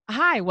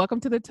Hi, welcome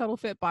to the Total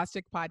Fit Boss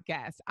Chick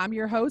podcast. I'm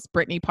your host,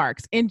 Brittany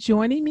Parks, and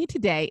joining me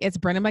today is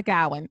Brenna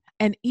McGowan,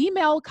 an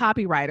email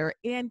copywriter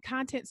and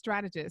content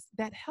strategist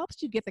that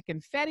helps you get the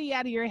confetti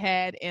out of your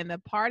head and the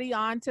party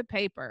onto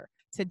paper.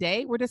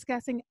 Today, we're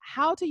discussing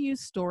how to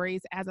use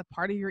stories as a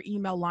part of your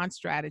email launch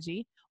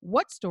strategy,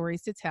 what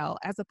stories to tell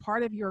as a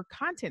part of your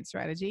content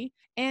strategy,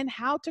 and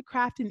how to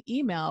craft an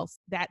email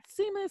that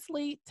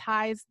seamlessly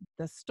ties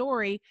the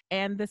story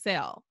and the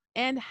sale,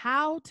 and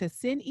how to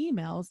send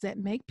emails that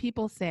make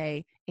people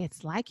say,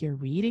 "It's like you're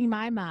reading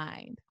my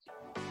mind."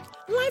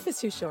 Life is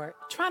too short.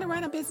 Trying to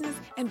run a business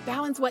and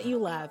balance what you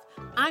love.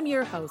 I'm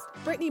your host,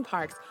 Brittany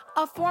Parks,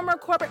 a former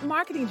corporate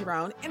marketing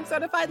drone and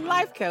certified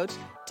life coach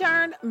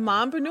turned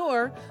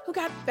mompreneur who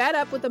got fed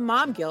up with the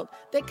mom guilt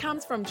that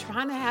comes from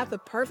trying to have the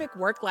perfect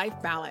work-life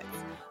balance.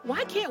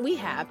 Why can't we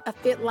have a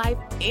fit life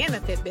and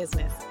a fit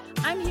business?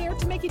 I'm here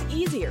to make it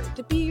easier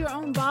to be your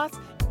own boss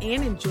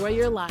and enjoy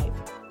your life.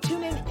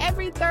 Tune in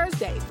every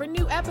Thursday for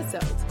new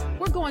episodes.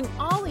 We're going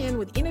all in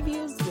with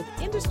interviews with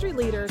industry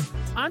leaders,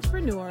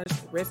 entrepreneurs,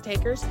 risk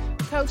takers,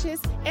 coaches,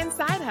 and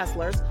side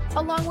hustlers,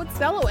 along with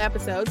solo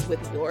episodes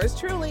with yours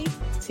truly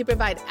to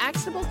provide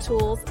actionable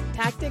tools,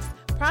 tactics,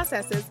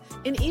 processes,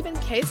 and even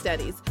case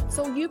studies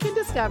so you can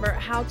discover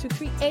how to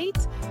create,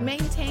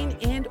 maintain,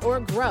 and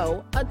or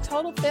grow a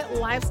total fit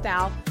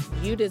lifestyle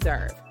you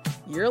deserve.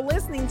 You're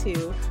listening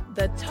to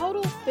the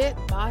Total Fit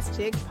Boss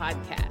Chick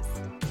podcast.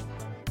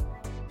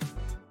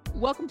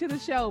 Welcome to the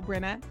show,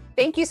 Brenna.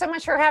 Thank you so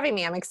much for having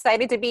me. I'm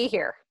excited to be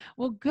here.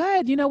 Well,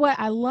 good. You know what?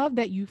 I love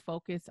that you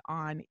focus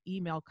on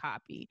email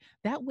copy.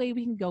 That way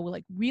we can go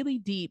like really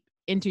deep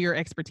into your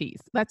expertise.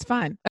 That's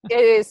fun. It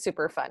is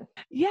super fun.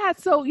 Yeah.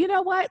 So you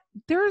know what?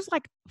 There's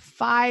like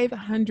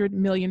 500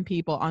 million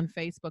people on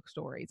Facebook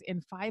stories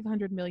and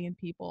 500 million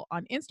people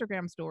on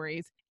Instagram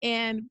stories,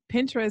 and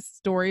Pinterest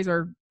stories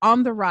are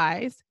on the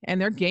rise and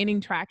they're gaining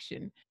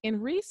traction.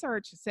 And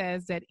research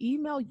says that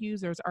email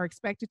users are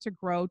expected to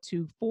grow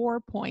to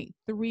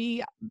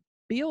 4.3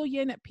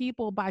 billion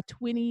people by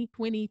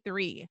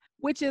 2023,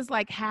 which is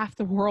like half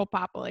the world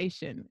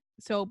population.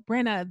 So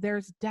Brenna,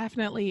 there's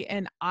definitely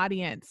an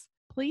audience.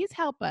 Please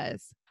help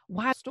us.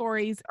 Why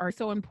stories are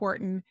so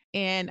important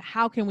and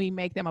how can we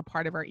make them a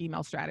part of our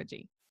email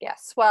strategy?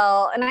 Yes.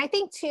 Well, and I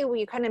think too,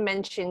 you kind of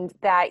mentioned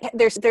that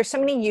there's so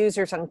many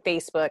users on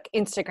Facebook,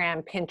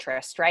 Instagram,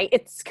 Pinterest, right?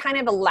 It's kind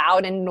of a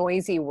loud and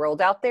noisy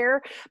world out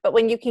there. But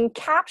when you can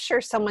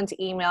capture someone's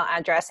email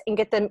address and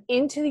get them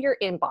into your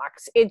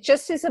inbox, it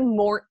just is a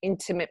more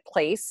intimate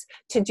place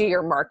to do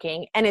your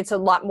marketing. And it's a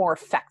lot more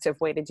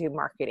effective way to do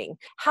marketing.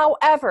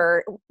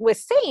 However, with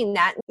saying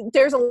that,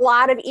 there's a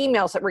lot of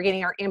emails that we're getting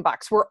in our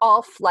inbox. We're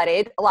all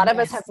flooded. A lot of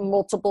us have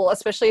multiple,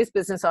 especially as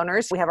business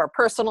owners. We have our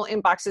personal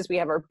inboxes. We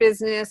have our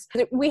business.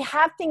 We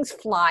have things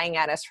flying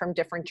at us from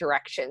different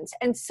directions.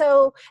 And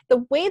so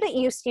the way that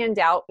you stand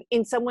out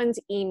in someone's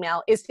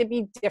email is to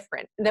be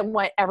different than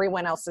what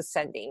everyone else is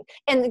sending.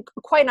 And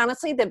quite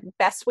honestly, the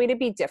best way to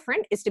be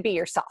different is to be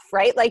yourself,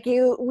 right? Like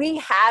we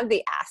have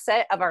the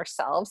asset of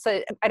ourselves.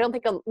 So I don't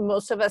think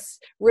most of us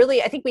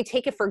really, I think we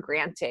take it for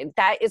granted.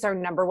 That is our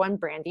number one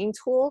branding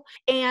tool.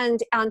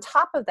 And on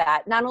top of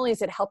that, not only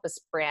does it help us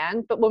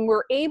brand, but when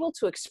we're able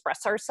to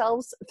express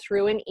ourselves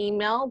through an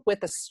email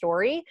with a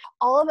story,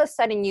 all of a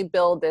sudden you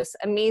build this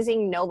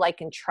amazing know,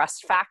 like, and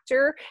trust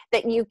factor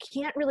that you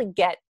can't really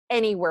get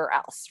anywhere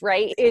else,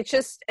 right? It's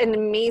just an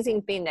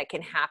amazing thing that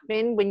can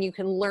happen when you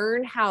can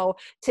learn how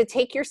to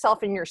take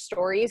yourself and your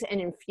stories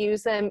and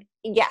infuse them,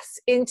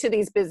 into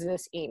these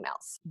business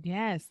emails.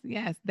 Yes,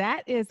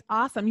 that is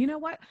awesome. You know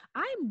what?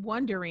 I'm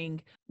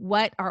wondering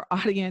what our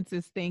audience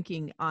is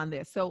thinking on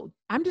this. So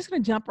I'm just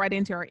going to jump right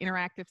into our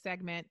interactive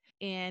segment.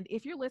 And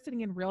if you're listening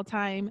in real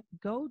time,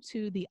 go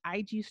to the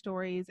IG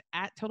stories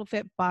at Total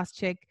Fit Boss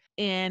Chick.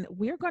 And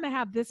we're going to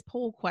have this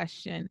poll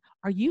question.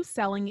 Are you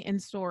selling in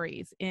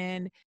stories?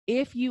 And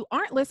if you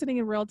aren't listening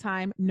in real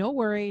time, no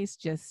worries.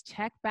 Just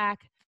check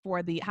back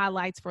for the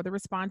highlights for the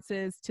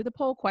responses to the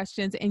poll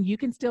questions, and you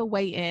can still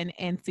weigh in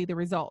and see the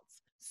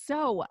results.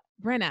 So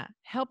Brenna,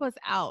 help us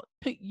out.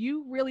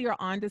 You really are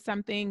onto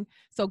something.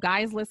 So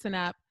guys, listen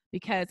up,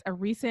 because a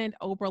recent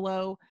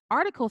Oberlo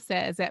article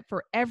says that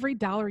for every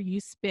dollar you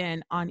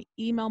spend on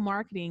email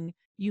marketing,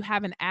 you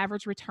have an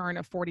average return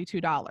of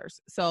 $42.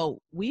 So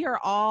we are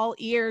all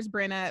ears,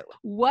 Brenna.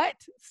 What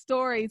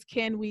stories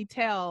can we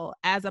tell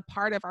as a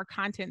part of our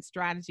content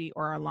strategy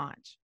or our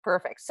launch?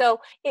 Perfect.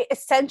 So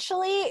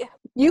essentially,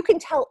 you can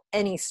tell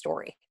any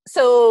story.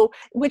 So,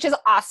 which is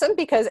awesome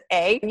because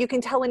you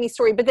can tell any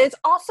story, but it's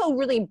also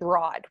really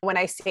broad when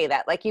I say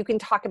that. Like, you can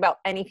talk about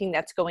anything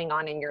that's going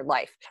on in your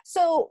life.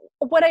 So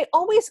what I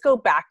always go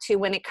back to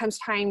when it comes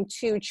time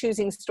to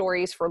choosing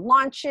stories for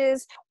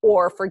launches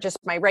or for just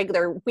my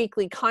regular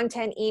weekly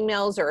content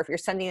emails, or if you're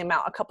sending them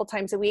out a couple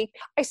times a week,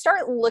 I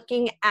start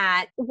looking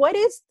at what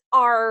is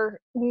our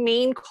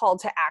main call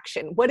to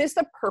action. What is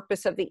the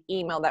purpose of the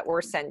email that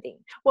we're sending?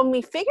 When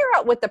we figure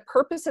out what the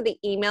purpose of the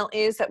email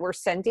is that we're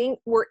sending,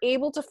 we're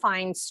able to to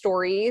find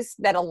stories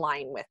that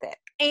align with it.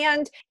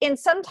 And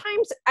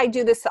sometimes I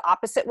do this the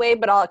opposite way,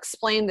 but I'll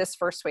explain this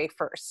first way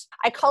first.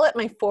 I call it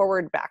my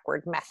forward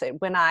backward method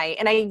and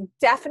I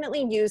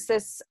definitely use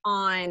this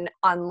on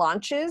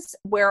launches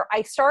where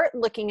I start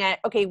looking at,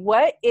 okay,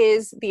 what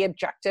is the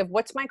objective?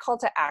 What's my call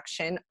to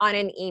action on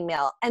an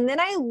email? And then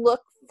I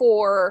look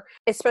for,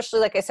 especially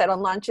like I said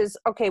on launches,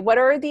 okay, what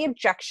are the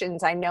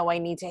objections I know I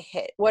need to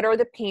hit? What are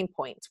the pain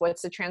points?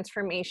 What's the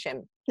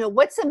transformation? You know,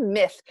 what's a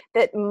myth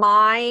that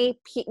my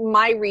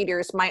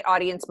readers, my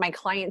audience, my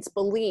clients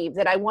believe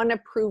that I want to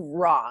prove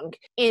wrong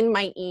in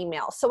my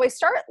email? So I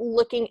start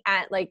looking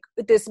at like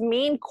this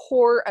main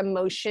core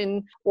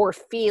emotion or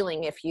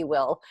feeling, if you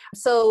will.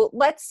 So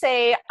let's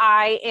say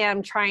I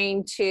am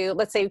trying to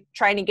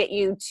get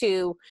you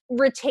to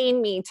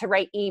retain me to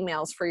write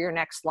emails for your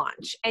next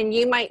launch. And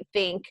you might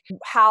think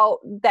how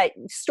that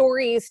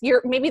stories,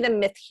 maybe the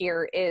myth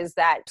here is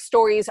that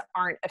stories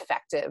aren't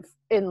effective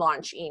in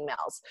launch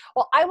emails.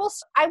 Well,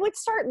 I would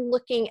start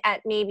looking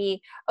at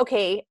maybe,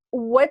 okay,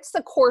 what's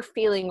the core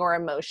feeling or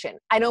emotion?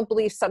 I don't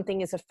believe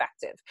something is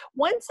effective.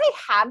 Once I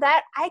have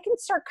that, I can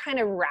start kind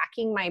of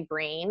racking my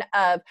brain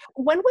of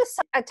when was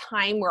a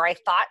time where I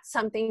thought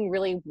something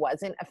really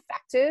wasn't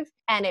effective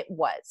and it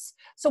was.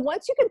 So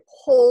once you can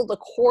pull the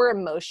core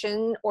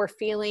emotion or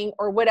feeling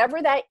or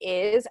whatever that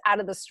is out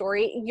of the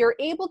story, you're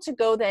able to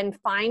go then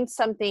find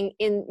something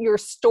in your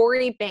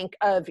story bank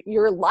of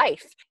your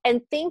life and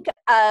think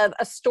of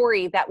a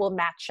story that will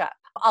match up.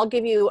 I'll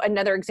give you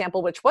another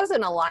example, which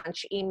wasn't a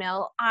launch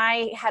email.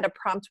 I had a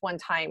prompt one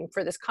time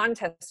for this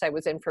contest I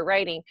was in for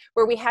writing,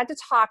 where we had to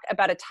talk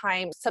about a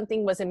time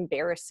something was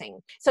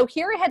embarrassing. So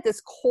here I had this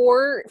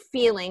core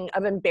feeling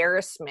of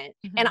embarrassment,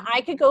 and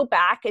I could go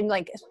back and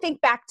like think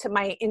back to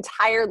my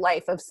entire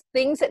life of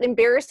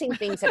embarrassing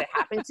things that had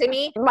happened to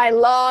me, my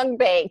long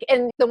bank.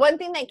 And the one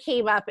thing that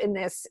came up in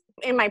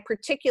my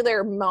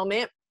particular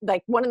moment,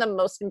 like one of the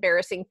most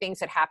embarrassing things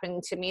that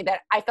happened to me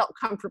that I felt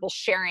comfortable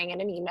sharing in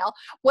an email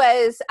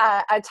was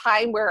a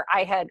time where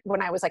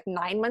when I was like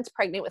 9 months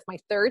pregnant with my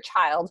third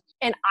child,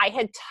 and I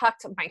had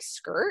tucked my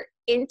skirt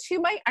into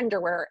my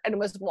underwear and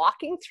was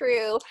walking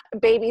through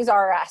Babies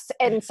R Us,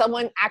 and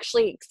someone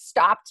actually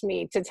stopped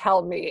me to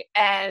tell me.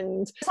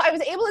 And so I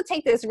was able to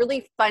take this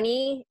really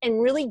funny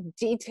and really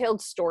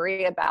detailed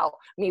story about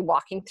me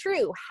walking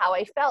through how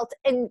I felt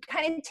and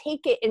kind of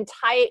take it and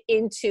tie it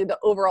into the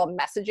overall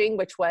messaging,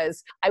 which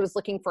was I was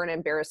looking for an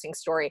embarrassing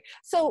story.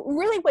 So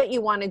really what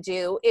you want to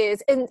do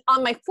is, and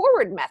on my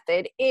forward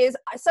method is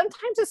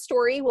sometimes a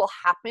story will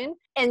happen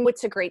and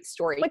what's a great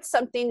story? What's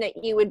something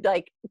that you would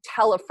like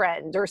tell a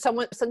friend or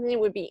something you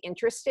would be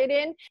interested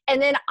in?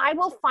 And then I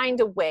will find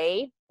a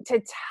way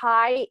to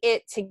tie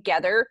it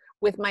together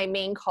with my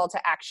main call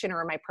to action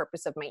or my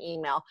purpose of my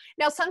email.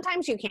 Now,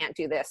 sometimes you can't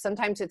do this.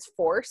 Sometimes it's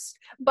forced,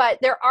 but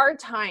there are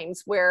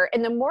times where,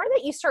 and the more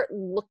that you start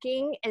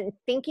looking and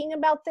thinking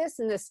about this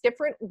in this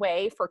different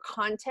way for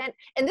content,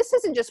 and this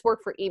doesn't just work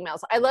for emails.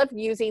 I love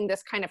using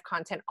this kind of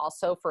content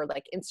also for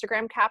like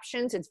Instagram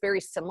captions. It's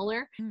very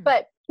similar,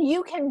 but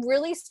you can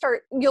really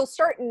you'll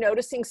start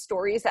noticing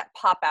stories that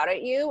pop out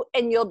at you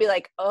and you'll be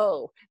like,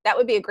 oh, that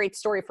would be a great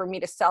story for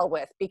me to sell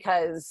with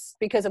because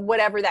of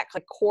whatever that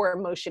core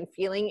emotion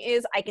feeling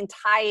is. I can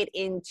tie it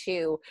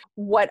into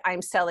what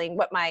I'm selling,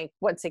 what my,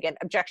 once again,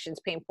 objections,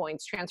 pain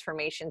points,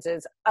 transformations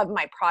is of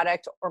my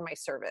product or my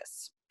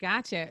service.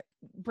 Gotcha.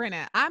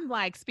 Brenna, I'm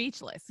like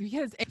speechless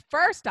because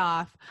first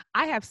off,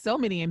 I have so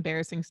many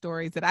embarrassing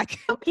stories that I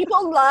can.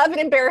 People love an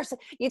embarrassing.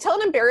 You tell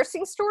an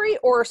embarrassing story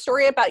or a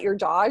story about your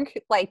dog,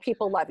 like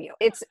people love you.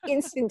 It's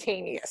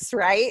instantaneous,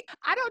 right?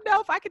 I don't know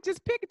if I could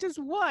just pick just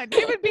one.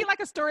 It would be like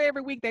a story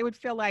every week. They would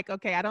feel like,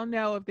 okay, I don't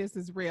know if this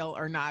is real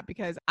or not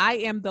because I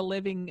am the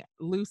living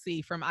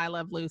Lucy from I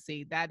Love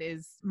Lucy. That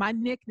is my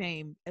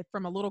nickname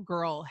from a little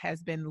girl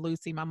has been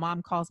Lucy. My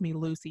mom calls me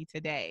Lucy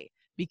today,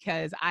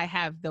 because I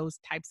have those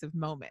types of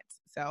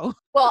moments. So,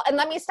 well, and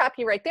let me stop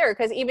you right there,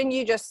 because even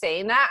you just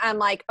saying that, I'm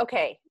like,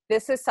 okay,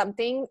 this is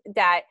something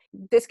that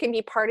this can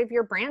be part of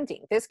your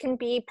branding. This can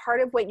be part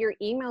of what your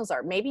emails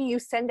are. Maybe you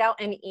send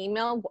out an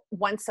email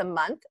once a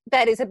month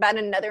that is about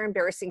another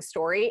embarrassing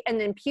story. And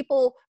then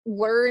people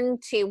learn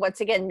to, once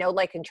again, know,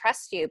 like, and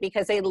trust you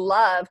because they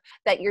love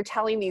that you're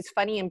telling these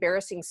funny,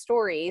 embarrassing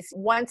stories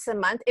once a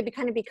month. It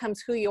kind of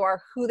becomes who you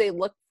are, who they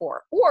look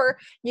for. Or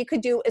you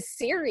could do a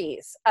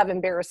series of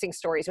embarrassing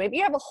stories. Maybe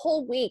you have a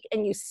whole week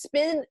and you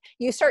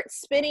start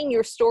spinning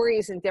your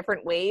stories in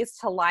different ways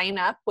to line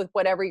up with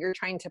whatever you're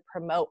trying to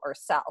promote or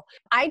sell.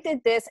 I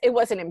did this. It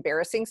wasn't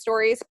embarrassing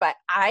stories, but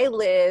I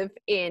live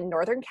in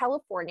Northern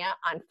California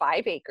on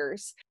 5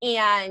 acres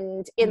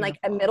and in like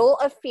a middle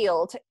of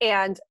field.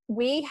 And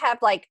we have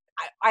like,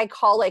 I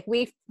call like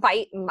we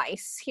fight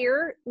mice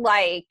here.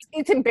 Like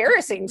it's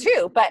embarrassing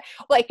too, but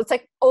like it's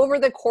like over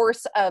the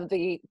course of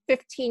the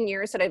 15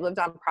 years that I've lived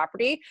on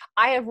property,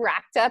 I have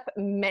racked up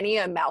many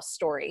a mouse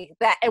story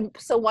and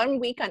so one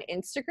week on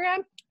Instagram,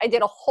 I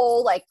did a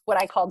whole, like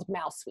what I called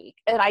Mouse Week.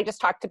 And I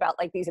just talked about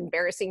like these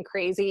embarrassing,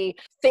 crazy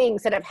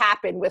things that have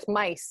happened with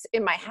mice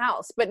in my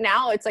house. But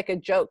now it's like a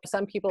joke.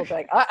 Some people be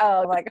like,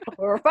 uh-oh, like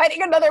we're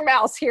fighting another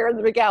mouse here in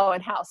the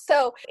McGowan house.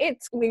 So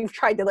we've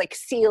tried to like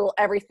seal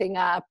everything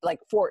up like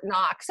Fort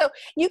Knox. So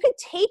you could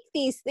take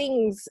these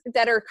things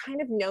that are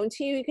kind of known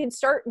to you. You can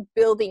start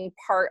building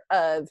part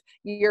of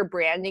your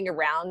branding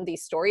around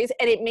these stories,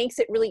 and it makes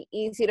it really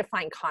easy to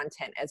find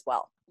content as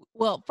well.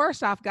 Well,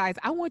 first off, guys,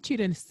 I want you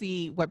to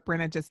see what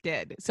Brenna just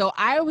did. So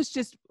I was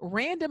just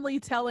randomly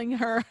telling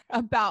her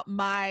about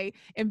my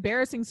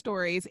embarrassing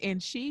stories,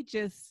 and she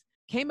just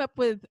came up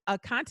with a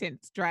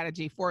content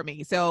strategy for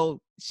me. So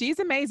she's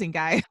amazing,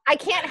 guys. I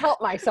can't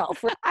help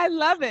myself. I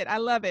love it. I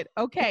love it.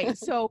 Okay.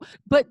 So,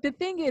 but the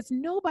thing is,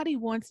 nobody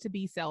wants to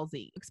be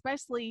salesy,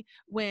 especially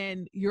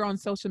when you're on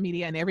social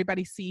media and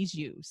everybody sees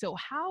you. So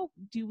how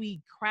do we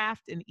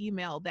craft an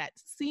email that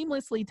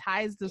seamlessly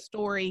ties the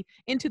story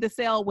into the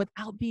sale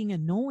without being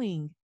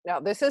annoying? No,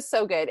 this is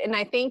so good. And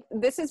I think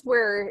this is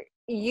where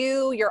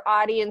you, your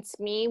audience,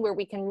 me, where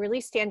we can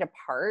really stand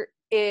apart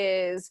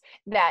is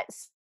that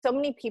so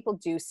many people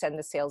do send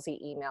the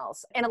salesy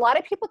emails. And a lot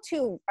of people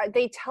too,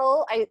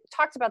 I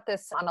talked about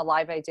this on a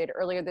live I did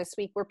earlier this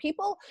week, where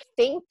people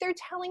think they're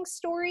telling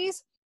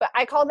stories, but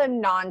I call them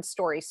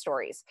non-story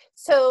stories.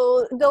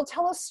 So they'll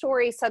tell a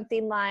story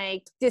something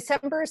like,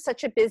 December is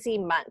such a busy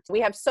month.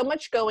 We have so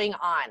much going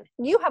on.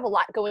 You have a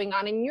lot going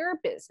on in your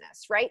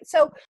business, right?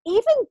 So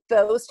even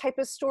those type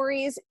of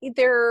stories,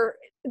 you're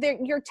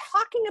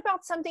talking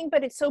about something,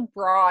 but it's so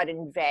broad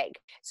and vague.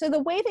 So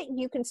the way that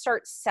you can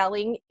start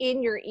selling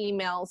in your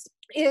emails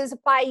is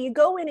by you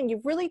go in and you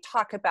really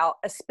talk about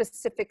a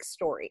specific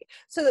story.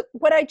 So that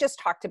what I just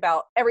talked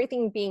about,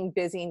 everything being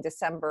busy in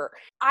December,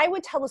 I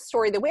would tell a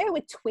story. The way I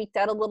would tweak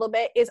that a little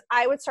bit is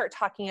I would start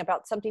talking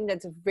about something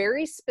that's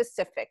very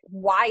specific.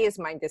 Why is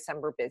my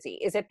December busy?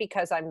 Is it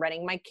because I'm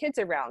running my kids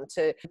around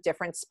to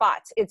different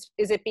spots? Is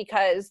it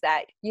because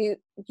that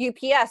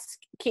UPS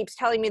keeps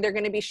telling me they're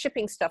going to be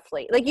shipping stuff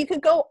late? Like you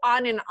could go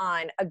on and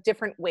on of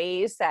different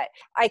ways that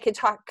I could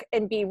talk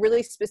and be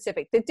really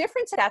specific. The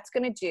difference that's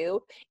going to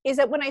do is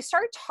that when I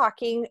start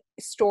talking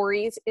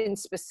stories in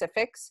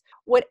specifics,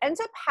 what ends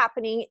up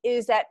happening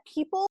is that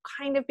people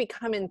kind of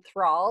become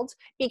enthralled,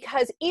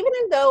 because even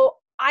though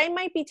I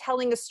might be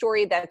telling a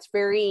story that's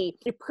very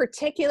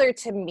particular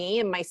to me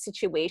and my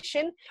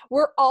situation,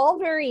 we're all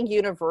very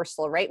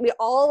universal, right? We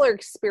all are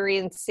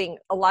experiencing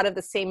a lot of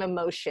the same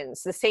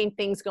emotions, the same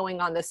things going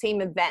on, the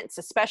same events,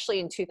 especially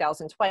in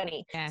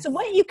 2020. Yes. So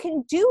what you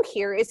can do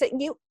here is that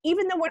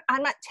even though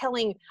I'm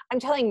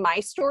telling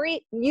my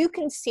story, you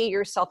can see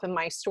yourself in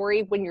my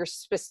story when you're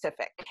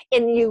specific,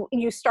 and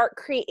you start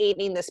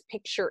creating this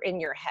picture in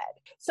your head.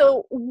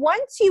 So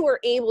once you are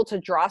able to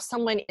draw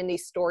someone in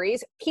these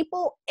stories,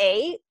 people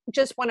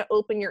just want to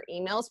open your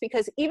emails,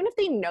 because even if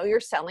they know you're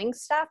selling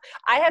stuff,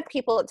 I have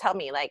people that tell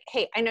me like,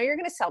 hey, I know you're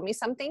going to sell me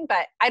something,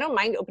 but I don't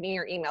mind opening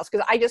your emails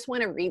because I just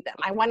want to read them.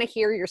 I want to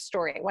hear your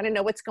story. I want to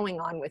know what's going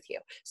on with you.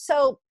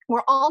 So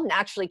we're all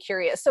naturally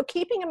curious. So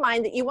keeping in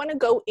mind that you want to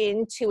go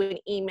into an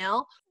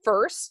email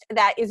first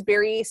that is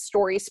very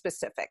story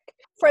specific.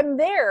 From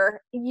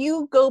there,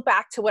 you go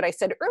back to what I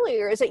said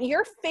earlier, is that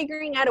you're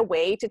figuring out a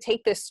way to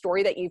take this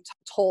story that you've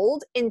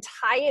told and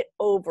tie it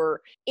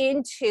over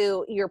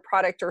into your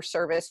product or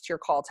service, your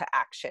call to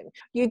action.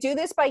 You do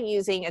this by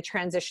using a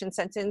transition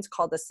sentence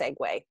called a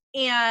segue.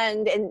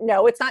 And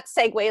no, it's not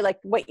segue like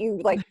what you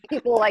like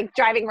people like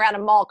driving around a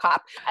mall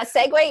cop. A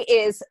segue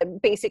is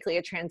basically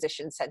a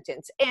transition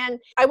sentence. And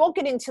I won't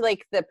get into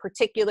like the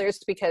particulars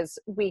because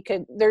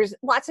there's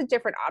lots of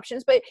different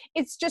options, but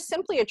it's just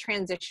simply a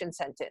transition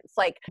sentence.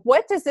 Like,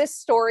 what does this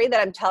story that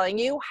I'm telling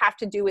you have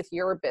to do with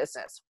your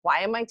business? Why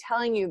am I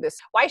telling you this?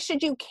 Why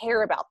should you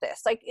care about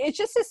this? Like, it's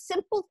just a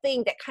simple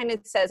thing that kind of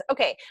says,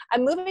 okay,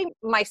 I'm moving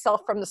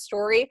myself from the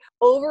story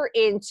over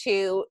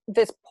into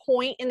this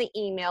point in the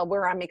email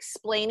where I'm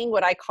explaining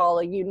what I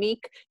call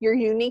your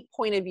unique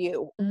point of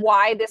view,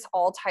 why this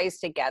all ties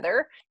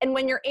together. And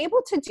when you're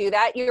able to do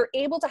that, you're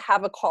able to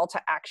have a call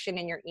to action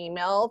in your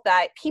email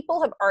that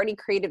people have already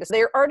created.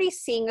 They're already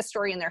seeing a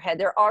story in their head.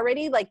 They're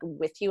already like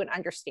with you and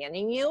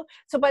understanding you.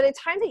 So by the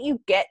time that you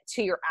get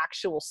to your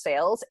actual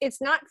sales,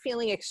 it's not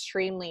feeling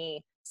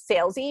extremely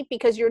salesy,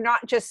 because you're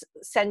not just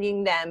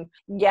sending them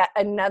yet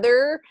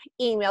another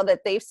email that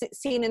they've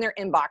seen in their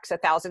inbox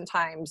 1,000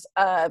 times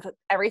of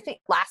everything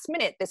last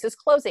minute. This is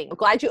closing. I'm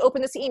glad you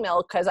opened this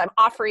email because I'm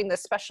offering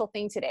this special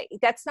thing today.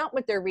 That's not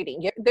what they're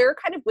reading. They're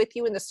kind of with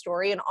you in the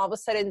story, and all of a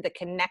sudden the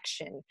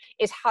connection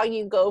is how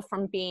you go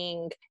from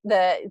being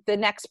the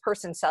next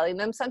person selling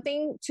them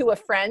something to a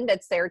friend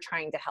that's there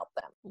trying to help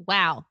them.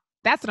 Wow.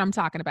 That's what I'm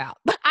talking about.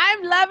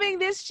 I'm loving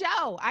this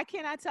show. I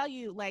cannot tell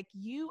you, like,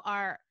 you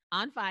are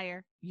on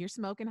fire. You're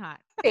smoking hot.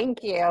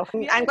 Thank you.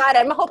 Yes. I'm glad.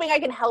 I'm hoping I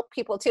can help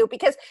people too,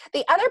 because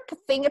the other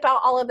thing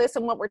about all of this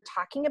and what we're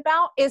talking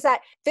about is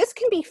that this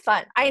can be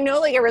fun. I know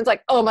like everyone's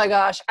like, oh my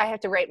gosh, I have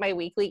to write my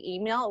weekly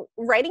email.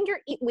 Writing your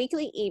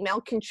weekly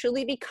email can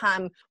truly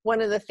become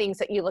one of the things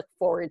that you look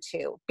forward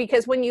to,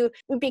 because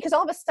because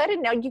all of a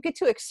sudden now you get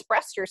to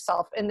express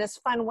yourself in this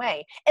fun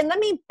way. And let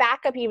me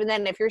back up even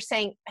then. If you're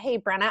saying, hey,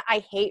 Brenna,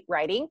 I hate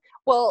writing.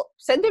 Well,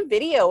 send a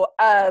video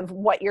of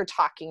what you're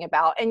talking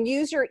about and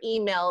use your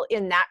email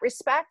in that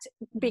respect,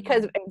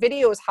 because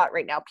video is hot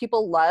right now.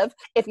 People love,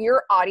 if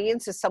your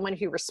audience is someone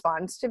who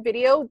responds to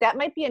video, that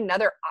might be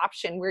another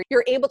option where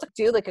you're able to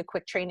do like a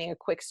quick training, a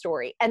quick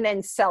story, and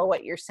then sell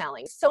what you're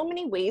selling. So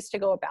many ways to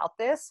go about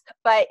this,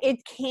 but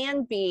it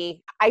can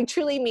be, I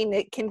truly mean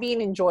it can be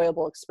an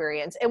enjoyable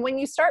experience. And when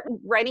you start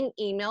writing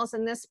emails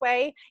in this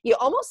way, you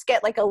almost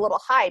get like a little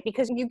high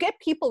because you get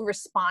people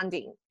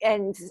responding,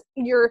 and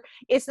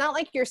it's not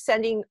like you're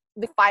sending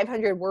the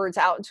 500 words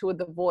out into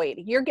the void.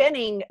 You're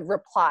getting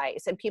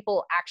replies and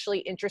people actually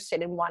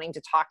interested in wanting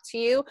to talk to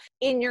you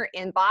in your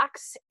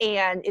inbox.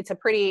 And it's a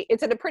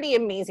pretty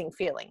amazing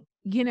feeling.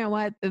 You know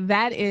what?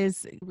 That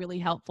is really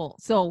helpful.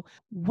 So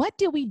what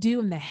do we do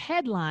in the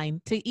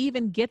headline to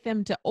even get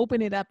them to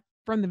open it up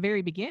from the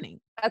very beginning?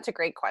 That's a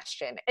great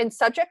question. And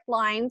subject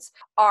lines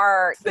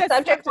are the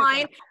subject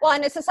line. Well,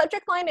 and it's a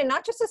subject line, and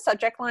not just a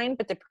subject line,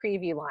 but the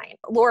preview line.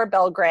 Laura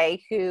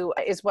Belgray, who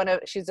is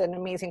she's an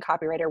amazing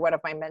copywriter, one of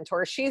my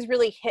mentors. She's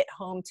really hit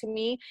home to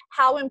me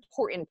how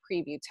important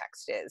preview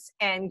text is,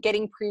 and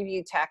getting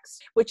preview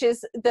text, which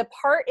is the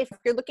part, if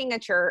you're looking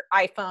at your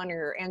iPhone or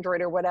your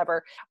Android or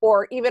whatever,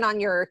 or even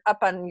up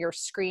on your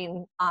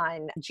screen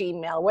on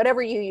Gmail,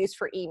 whatever you use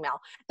for email,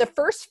 the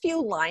first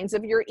few lines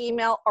of your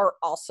email are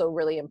also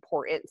really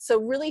important.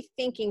 So really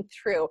thinking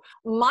through.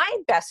 My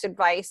best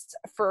advice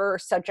for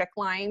subject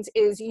lines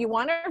is you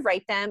want to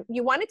write them,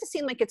 you want it to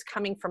seem like it's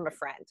coming from a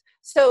friend.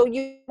 So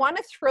you want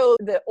to throw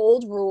the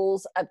old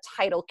rules of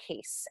title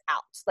case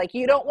out. Like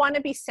you don't want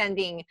to be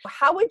sending,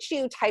 how would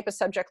you type a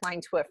subject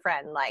line to a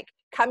friend? Like,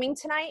 coming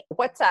tonight,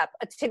 what's up?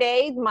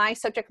 Today, my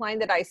subject line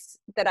that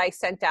I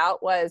sent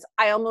out was,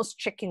 I almost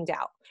chickened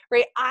out,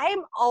 right?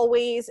 I'm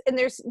always, and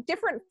there's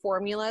different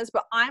formulas,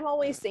 but I'm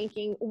always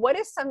thinking, what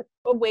is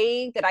a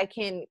way that I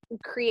can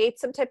create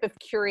some type of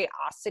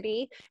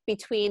curiosity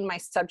between my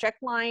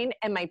subject line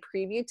and my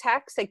preview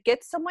text that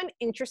gets someone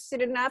interested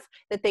enough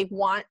that they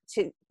want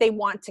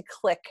to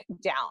click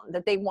down,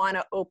 that they want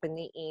to open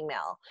the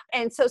email.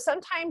 And so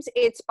sometimes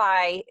it's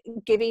by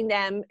giving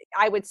them,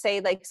 I would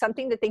say, like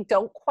something that they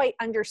don't quite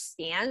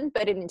understand,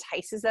 but it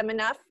entices them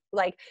enough.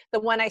 Like the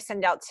one I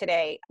send out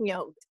today,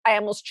 I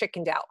almost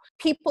chickened out.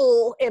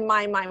 People in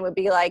my mind would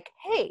be like,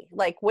 hey,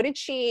 like, what did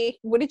she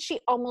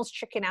almost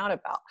chicken out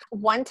about?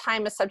 One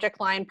time a subject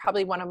line,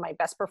 probably one of my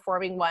best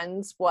performing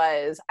ones,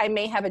 was, I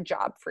may have a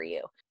job for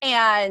you.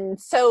 And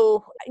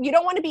so you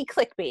don't want to be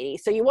clickbaity.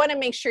 So you want to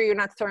make sure you're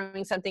not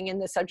throwing something in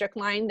the subject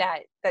line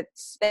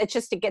that's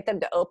just to get them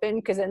to open,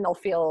 because then they'll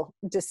feel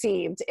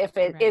deceived if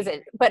it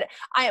isn't. But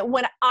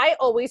when I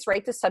always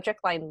write the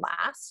subject line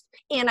last,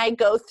 and I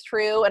go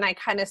through and I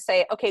kind of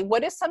say, okay,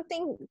 what is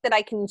something that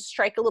I can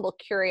strike a little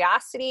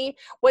curiosity?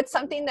 What's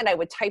something that I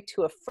would type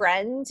to a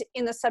friend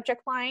in the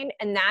subject line?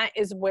 And that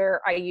is where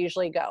I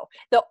usually go.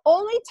 The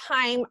only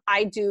time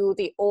I do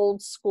the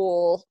old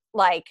school,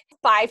 like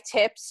 5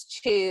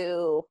 tips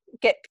to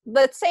get,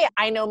 let's say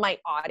I know my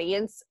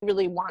audience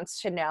really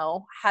wants to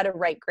know how to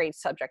write great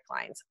subject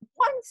lines.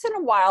 Once in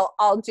a while,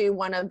 I'll do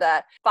one of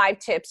the 5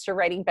 tips to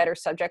writing better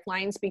subject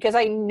lines, because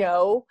I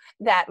know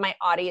that my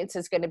audience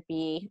is going to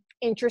be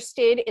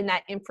interested in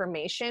that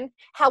information.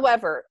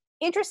 However,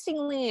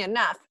 interestingly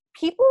enough,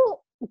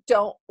 people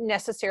don't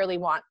necessarily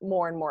want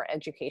more and more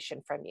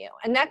education from you.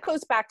 And that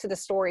goes back to the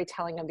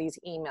storytelling of these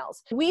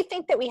emails. We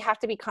think that we have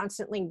to be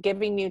constantly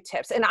giving new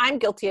tips. And I'm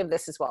guilty of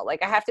this as well.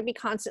 Like I have to be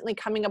constantly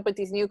coming up with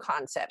these new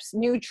concepts,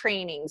 new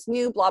trainings,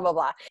 new blah, blah,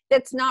 blah.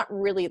 That's not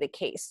really the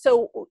case.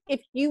 So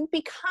if you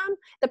become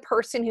the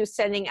person who's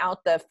sending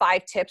out the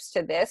 5 tips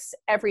to this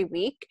every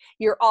week,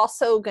 you're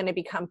also going to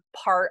become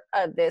part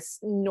of this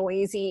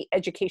noisy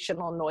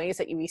educational noise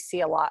that you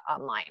see a lot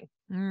online.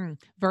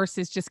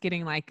 Versus just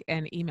getting like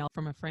an email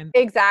from a friend.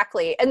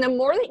 Exactly. And the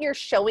more that you're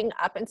showing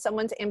up in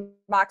someone's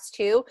inbox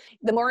too,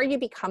 the more you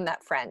become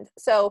that friend.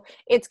 So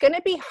it's going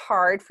to be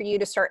hard for you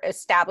to start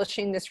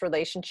establishing this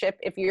relationship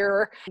if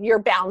you're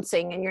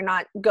bouncing and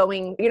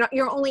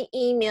you're only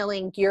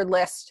emailing your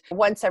list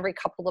once every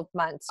couple of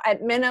months.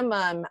 At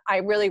minimum, I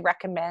really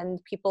recommend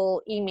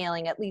people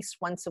emailing at least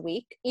once a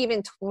week.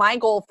 Even my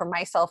goal for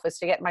myself is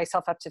to get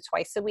myself up to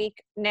twice a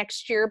week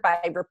next year by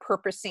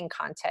repurposing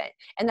content.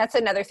 And that's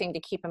another thing to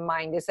keep in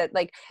mind is that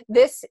like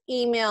this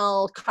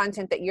email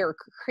content that you're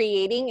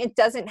creating, it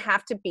doesn't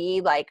have to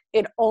be like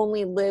it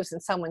only lives in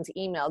someone's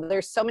email.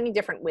 There's so many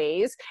different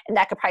ways, and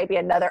that could probably be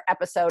another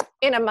episode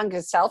in among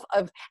itself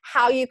of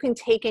how you can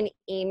take an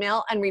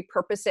email and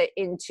repurpose it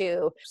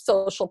into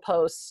social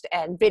posts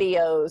and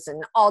videos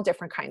and all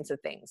different kinds of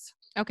things.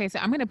 Okay, so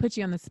I'm going to put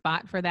you on the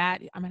spot for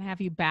that. I'm going to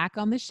have you back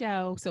on the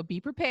show, so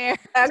be prepared.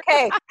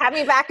 Okay, have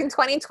me back in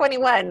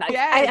 2021.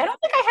 Yes. I don't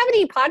think I have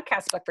any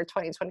podcast book for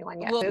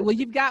 2021 yet. Well,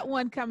 you've got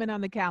one coming on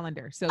the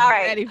calendar, so All get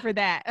right. ready for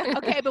that.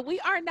 Okay, but we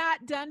are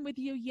not done with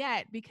you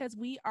yet because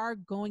we are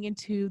going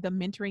into the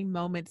mentoring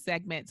moment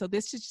segment. So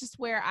this is just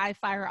where I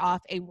fire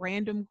off a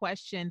random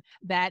question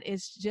that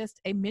is just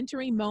a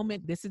mentoring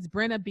moment. This is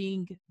Brenna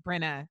being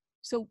Brenna.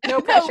 So No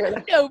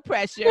pressure. No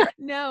pressure.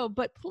 No,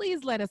 but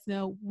please let us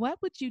know,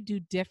 what would you do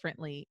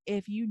differently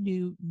if you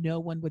knew no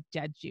one would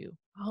judge you?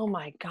 Oh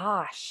my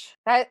gosh,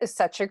 that is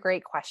such a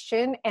great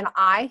question. And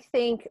I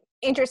think,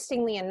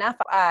 interestingly enough,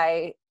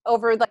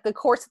 over like the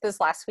course of this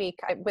last week,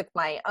 with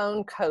my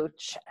own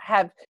coach,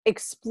 have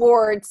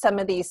explored some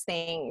of these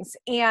things.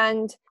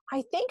 And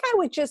I think I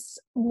would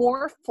just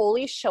more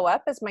fully show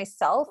up as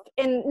myself.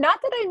 And not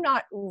that I'm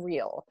not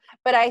real,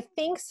 but I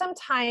think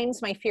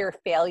sometimes my fear of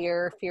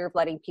failure, fear of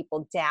letting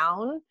people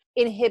down,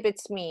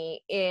 inhibits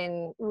me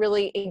in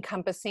really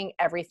encompassing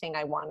everything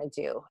I want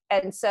to do.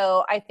 And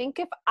so I think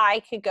if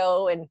I could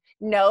go and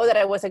know that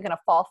I wasn't going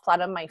to fall flat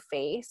on my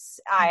face,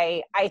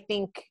 I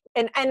think,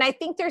 and I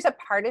think there's a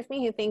part of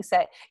me who thinks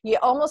that you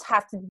almost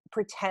have to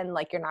pretend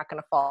like you're not going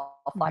to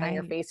fall flat on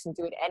your face and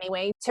do it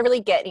anyway to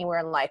really get anywhere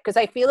in life. Because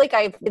I feel like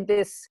I've did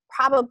this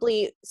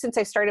probably since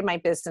I started my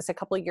business a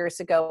couple of years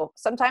ago.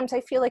 Sometimes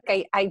I feel like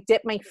I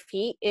dip my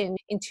feet in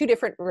two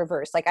different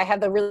rivers. Like I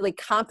have the really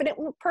confident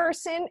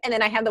person, and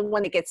then I have the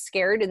one that gets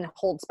scared and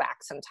holds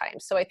back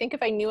sometimes. So I think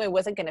if I knew I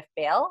wasn't going to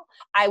fail,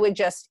 I would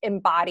just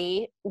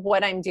embody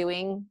what I'm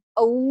doing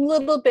a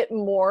little bit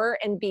more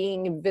and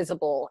being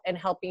visible and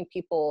helping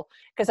people,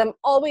 because I'm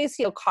always,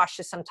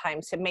 cautious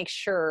sometimes to make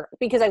sure,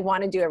 because I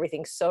want to do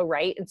everything so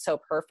right and so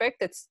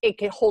perfect. It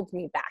can hold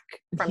me back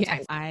from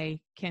time. I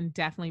can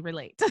definitely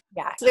relate.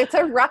 Yeah, it's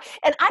a rough,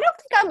 and I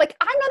don't think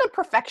I'm not a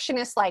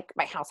perfectionist. Like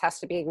my house has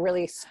to be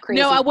really crazy.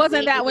 No, I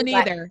wasn't that one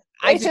either.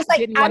 I just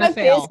like I'm a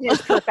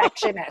business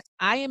perfectionist.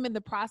 I am in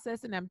the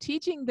process, and I'm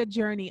teaching the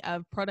journey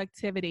of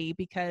productivity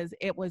because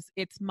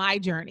it's my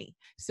journey.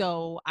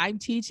 So I'm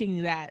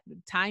teaching that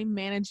time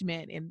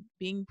management and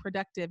being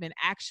productive and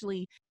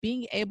actually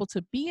being able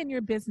to be in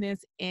your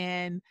business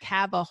and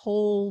have a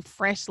whole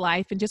fresh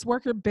life and just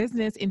work your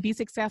business and be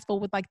successful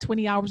with like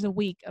 20 hours a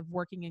week of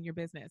working in your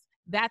business.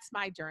 That's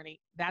my journey.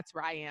 That's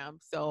where I am.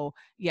 So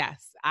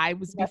yes, I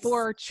was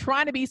before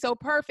trying to be so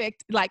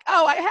perfect, like,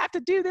 oh, I have to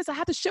do this. I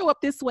have to show up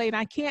this way and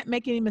I can't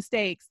make any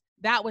mistakes.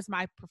 That was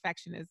my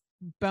perfectionist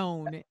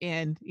bone.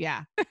 And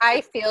yeah.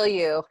 I feel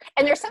you.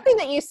 And there's something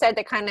that you said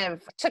that kind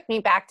of took me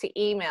back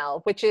to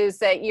email, which is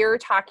that you're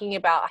talking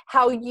about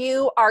how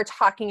you are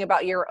talking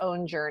about your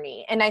own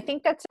journey. And I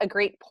think that's a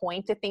great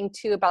point to think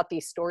too about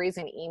these stories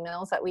and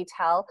emails that we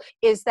tell,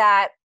 is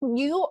that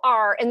you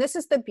are, and this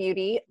is the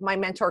beauty, my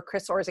mentor,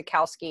 Chris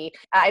Orzechowski,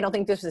 I don't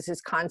think this was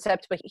his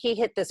concept, but he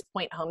hit this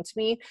point home to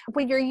me.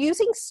 When you're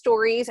using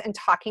stories and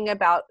talking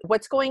about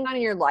what's going on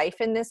in your life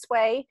in this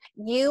way,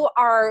 you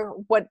are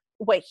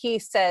what he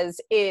says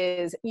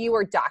is you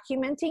are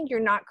documenting, you're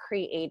not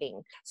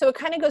creating. So it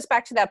kind of goes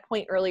back to that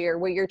point earlier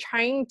where you're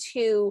trying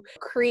to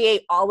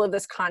create all of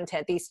this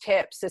content, these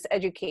tips, this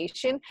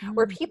education,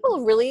 where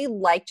people really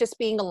like just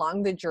being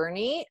along the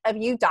journey of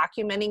you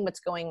documenting what's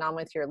going on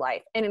with your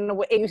life. And in a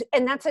way,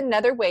 and that's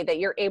another way that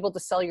you're able to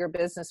sell your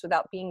business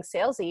without being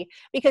salesy,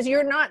 because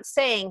you're not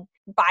saying,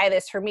 buy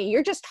this for me.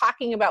 You're just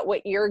talking about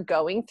what you're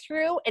going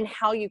through and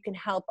how you can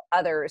help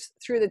others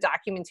through the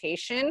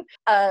documentation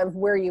of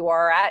where you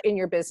are at in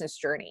your business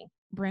journey.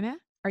 Brenna,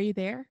 are you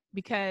there?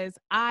 Because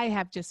I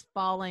have just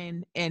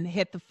fallen and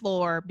hit the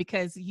floor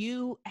because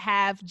you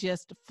have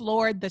just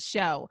floored the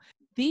show.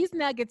 These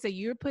nuggets that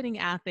you're putting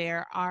out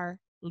there are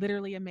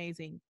literally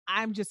amazing.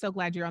 I'm just so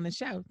glad you're on the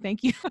show.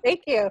 Thank you.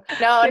 Thank you.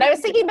 No, and I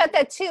was thinking about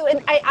that too.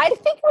 And I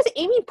think it was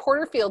Amy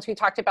Porterfield who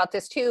talked about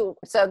this too.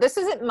 So this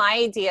isn't my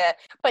idea,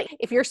 but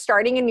if you're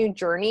starting a new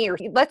journey, or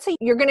let's say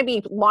you're going to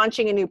be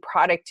launching a new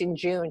product in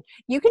June,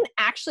 you can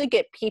actually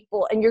get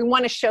people, and you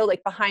want to show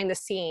like behind the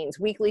scenes,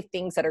 weekly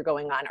things that are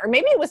going on. Or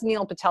maybe it was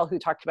Neil Patel who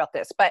talked about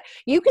this, but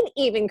you can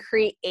even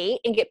create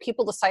and get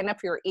people to sign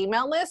up for your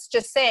email list,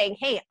 just saying,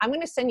 hey, I'm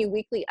going to send you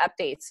weekly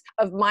updates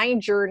of my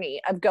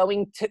journey of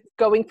going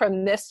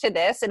from this to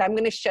this. And I'm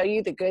going to show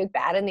you the good,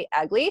 bad, and the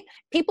ugly.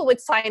 People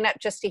would sign up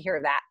just to hear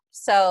that.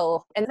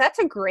 So, and that's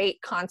a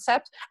great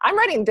concept. I'm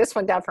writing this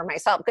one down for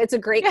myself. It's a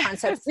great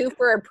concept too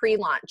for a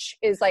pre-launch,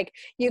 is like,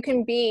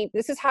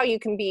 this is how you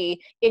can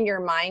be in your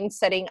mind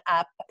setting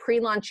up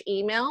pre-launch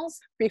emails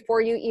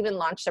before you even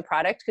launch the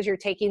product, because you're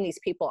taking these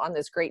people on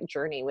this great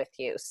journey with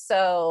you.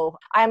 So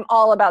I'm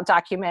all about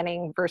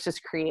documenting versus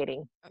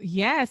creating.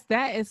 Yes,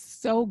 that is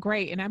so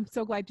great. And I'm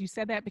so glad you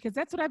said that, because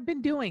that's what I've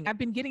been doing. I've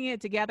been getting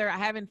it together. I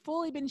haven't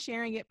fully been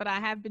sharing it, but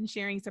I have been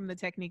sharing some of the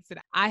techniques that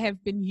I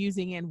have been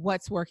using and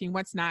what's working,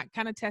 what's not,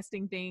 kind of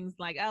testing things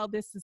like, oh,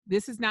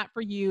 this is not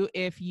for you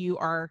if you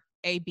are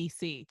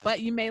ABC,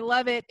 but you may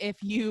love it if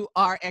you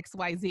are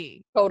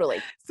XYZ.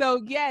 Totally.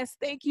 So yes,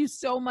 thank you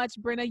so much,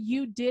 Brenna.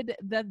 You did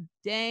the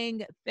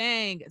dang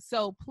thing.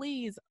 So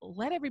please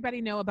let everybody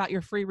know about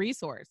your free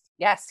resource.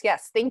 Yes.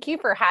 Thank you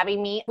for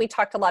having me. We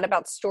talked a lot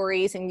about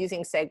stories and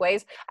using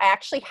segues. I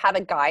actually have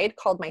a guide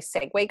called my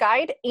Segue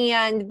Guide.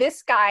 And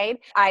this guide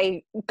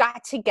I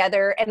got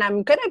together, and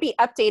I'm going to be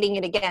updating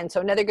it again.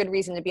 So another good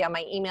reason to be on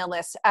my email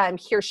list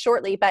here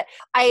shortly. But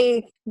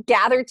I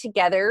gathered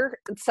together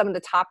some of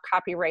the top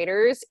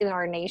copywriters in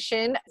our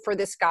nation for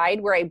this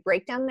guide, where I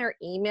break down their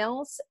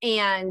emails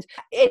and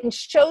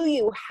show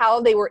you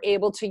how they were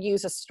able to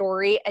use a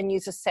story and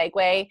use a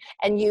segue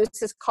and use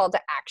this call to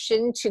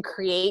action to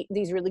create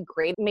these really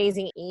great,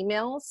 amazing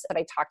emails that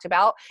I talked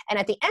about. And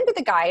at the end of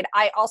the guide,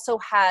 I also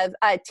have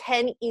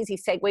 10 easy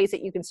segues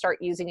that you can start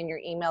using in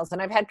your emails.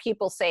 And I've had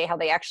people say how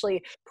they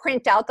actually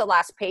print out the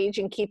last page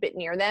and keep it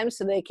near them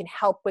so they can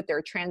help with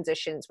their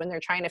transitions when they're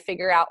trying to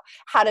figure out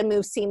how to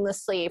move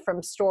seamlessly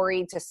from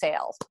story to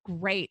sales.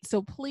 Great.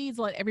 So please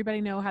let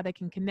everybody know how they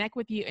can connect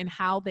with you and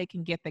how they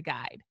can get the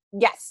guide.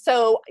 Yes.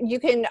 So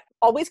you can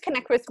always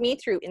connect with me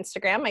through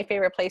Instagram, my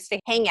favorite place to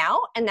hang out.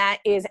 And that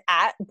is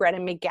at Brenna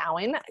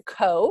McGowan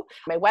Co.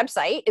 My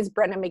website is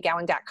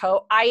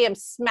brennamcgowan.co. I am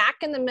smack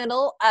in the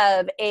middle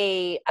of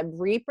a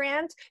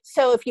rebrand.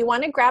 So if you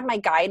want to grab my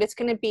guide, this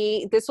will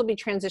be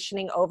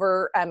transitioning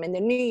over in the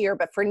new year.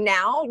 But for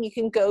now, you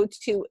can go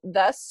to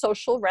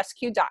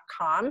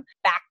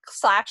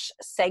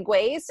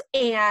thesocialrescue.com/segues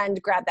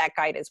and grab that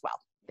guide as well.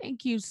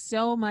 Thank you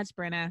so much,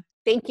 Brenna.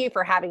 Thank you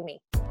for having me.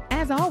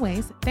 As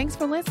always, thanks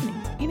for listening.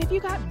 And if you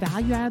got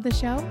value out of the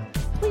show,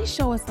 please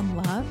show us some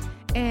love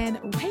and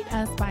rate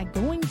us by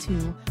going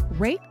to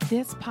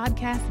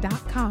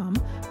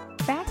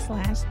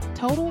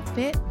ratethispodcast.com/Total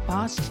Fit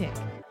Boss Chick.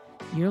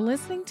 You're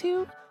listening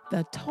to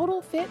the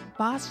Total Fit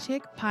Boss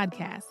Chick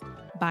podcast.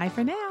 Bye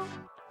for now.